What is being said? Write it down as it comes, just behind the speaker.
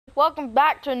welcome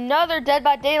back to another Dead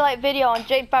by Daylight video on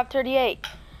Jake538.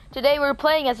 Today we're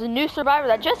playing as a new survivor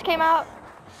that just came out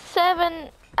 7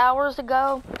 hours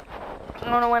ago. I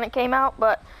don't know when it came out,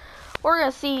 but we're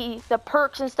gonna see the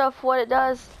perks and stuff, what it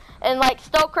does. And like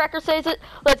Skullcracker says it,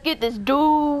 let's get this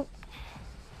dude.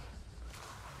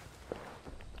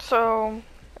 So,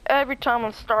 every time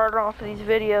I'm starting off these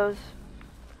videos,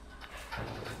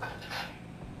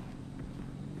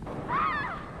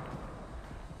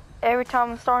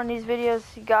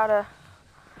 you gotta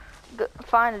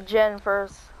find a gen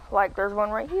first. Like there's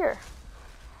one right here.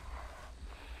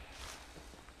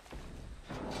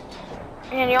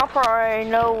 And y'all probably already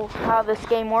know how this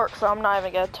game works, so I'm not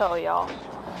even gonna tell y'all.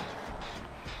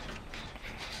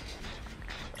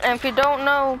 And if you don't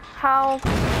know how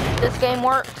this game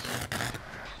works,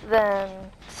 then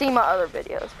see my other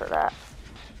videos for that.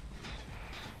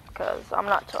 Because I'm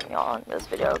not telling y'all in this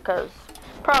video, because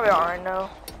probably already know.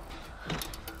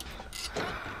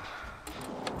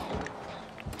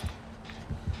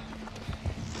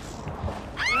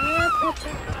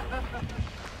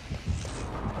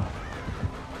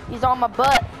 He's on my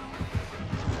butt.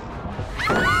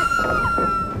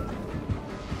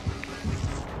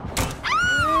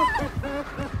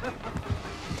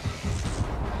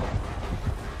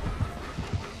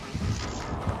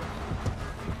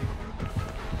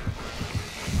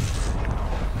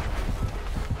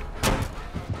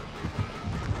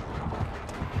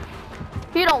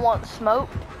 You don't want smoke.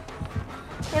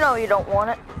 You know you don't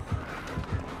want it.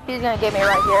 He's gonna get me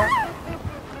right here.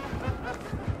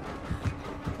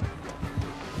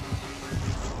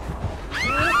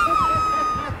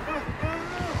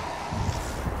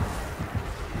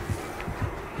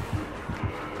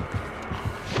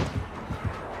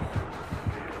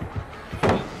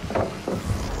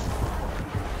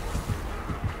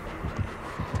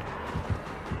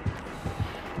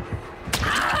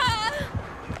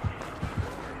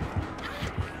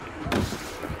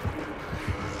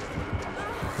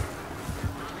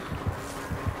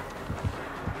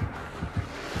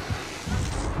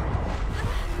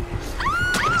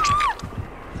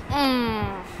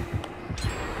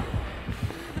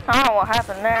 I don't know what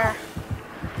happened there.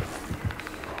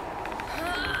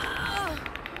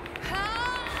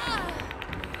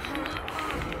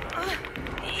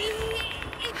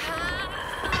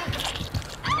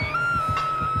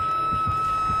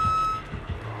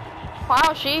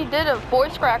 Wow, she did a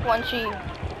voice crack when she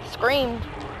screamed.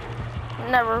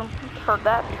 Never heard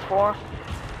that before.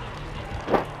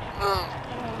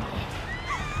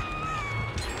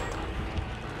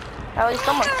 At least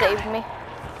someone saved me.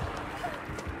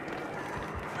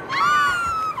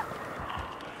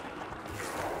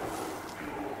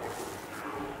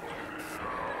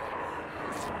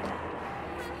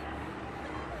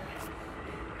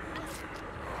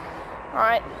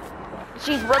 Alright,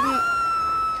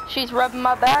 she's rubbing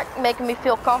my back, making me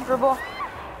feel comfortable.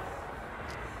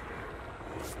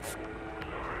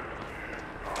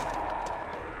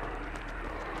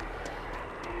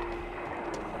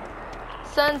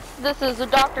 Since this is a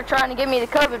doctor trying to give me the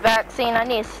COVID vaccine, I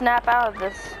need to snap out of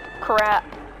this crap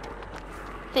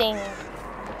thing.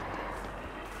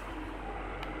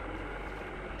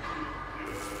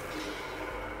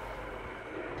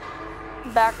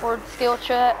 Backward skill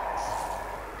checks.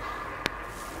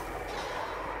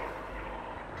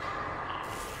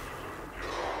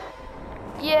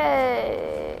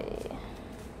 Yay!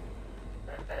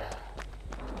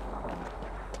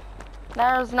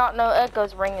 There's not no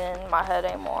echoes ringing in my head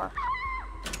anymore.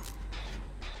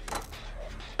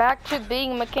 Back to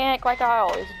being a mechanic like I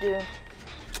always do.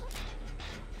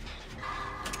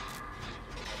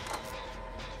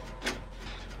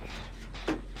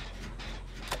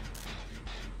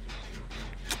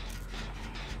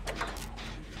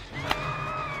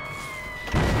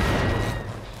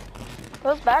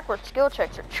 Those backward skill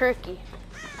checks are tricky.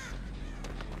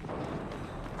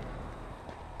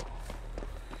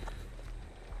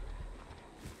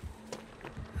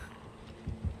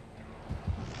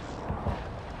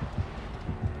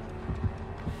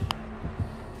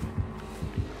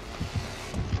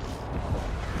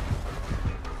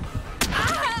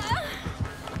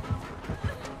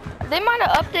 They might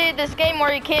have updated this game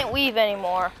where you can't weave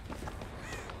anymore.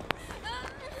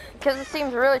 Because it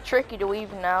seems really tricky to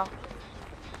weave now.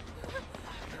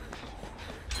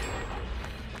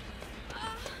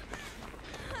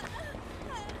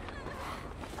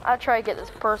 I'll try to get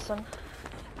this person.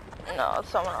 No,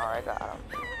 someone already got him.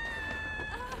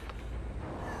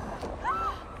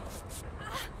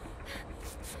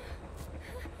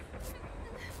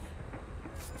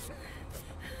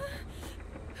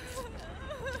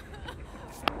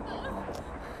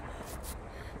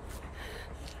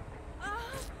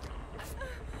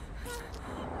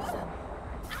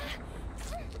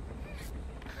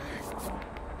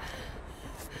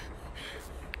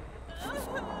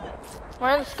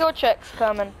 When the skill check's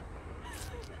coming?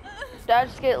 Did I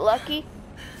just get lucky?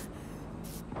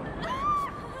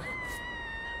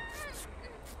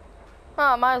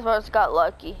 Oh, might as well just got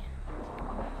lucky.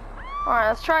 Alright,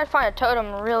 let's try to find a totem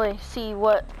and really see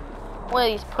what of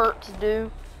these perks do.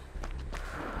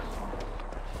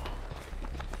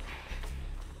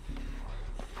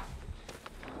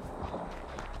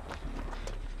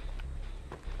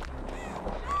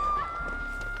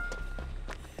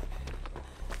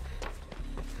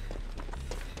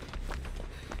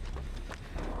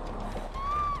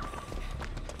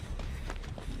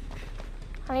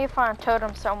 I need to find a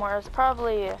totem somewhere. There's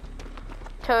probably a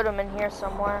totem in here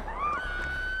somewhere.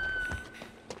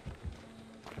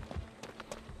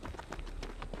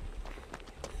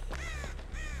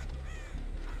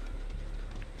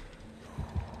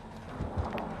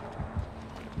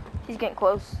 He's getting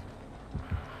close.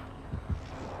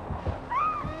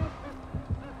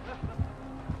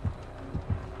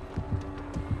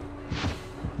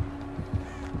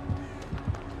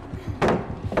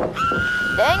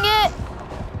 Dang it!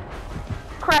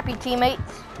 Crappy teammates.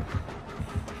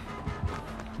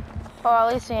 Oh,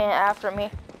 at least he ain't after me.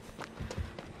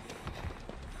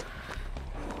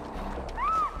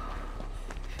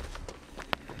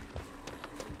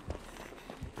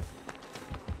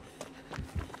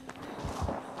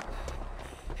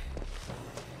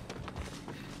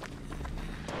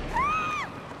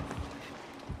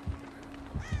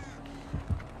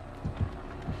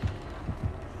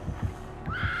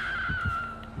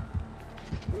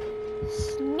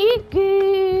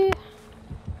 Sneaky.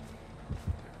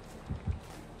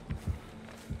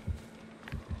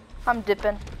 I'm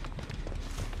dipping.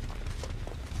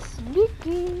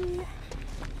 Sneaky.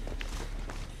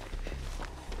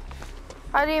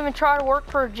 I didn't even try to work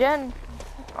for a gen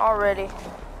already.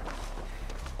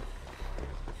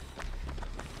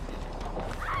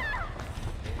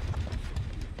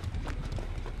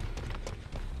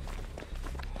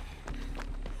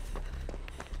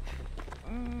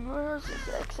 Where's this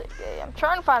exit gate? I'm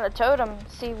trying to find a totem,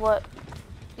 see what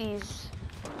these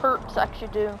perks actually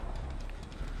do.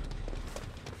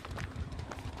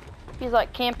 He's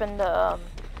like camping the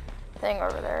thing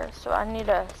over there, so I need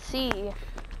to see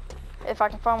if I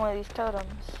can find one of these totems.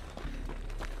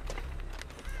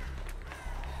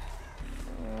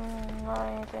 Not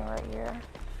anything right here.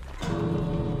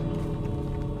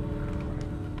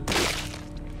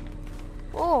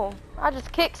 Oh, I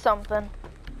just kicked something.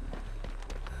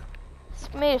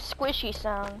 It's made a squishy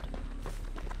sound.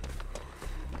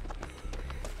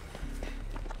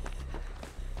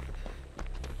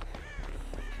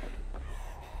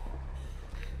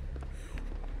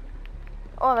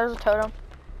 Oh, there's a totem.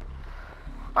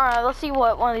 Alright, let's see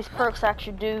what one of these perks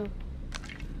actually do.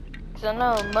 Because I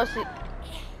know mostly,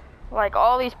 like,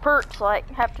 all these perks, like,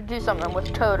 have to do something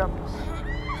with totems.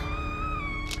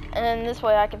 And then this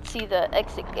way I can see the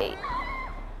exit gate.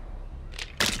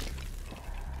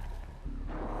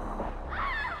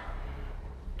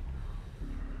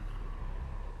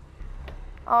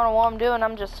 I don't know what I'm doing,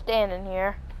 I'm just standing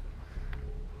here.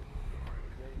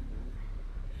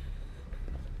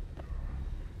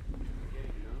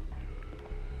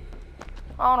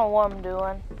 I don't know what I'm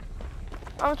doing.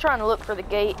 I'm trying to look for the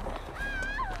gate.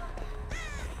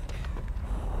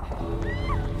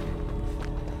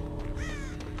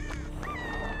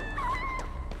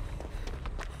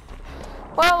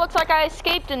 Well, looks like I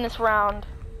escaped in this round.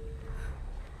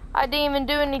 I didn't even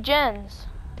do any gens.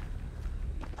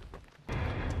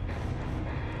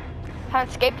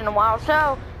 Haven't escaped in a while.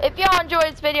 So, if y'all enjoyed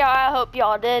this video, I hope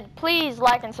y'all did. Please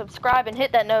like and subscribe and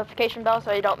hit that notification bell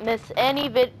so you don't miss any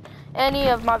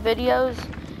of my videos.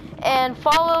 And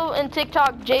follow in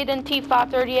TikTok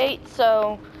JadenT538.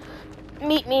 So,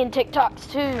 meet me in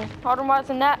TikToks too. Otherwise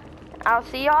than that, I'll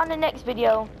see y'all in the next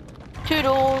video.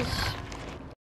 Toodles.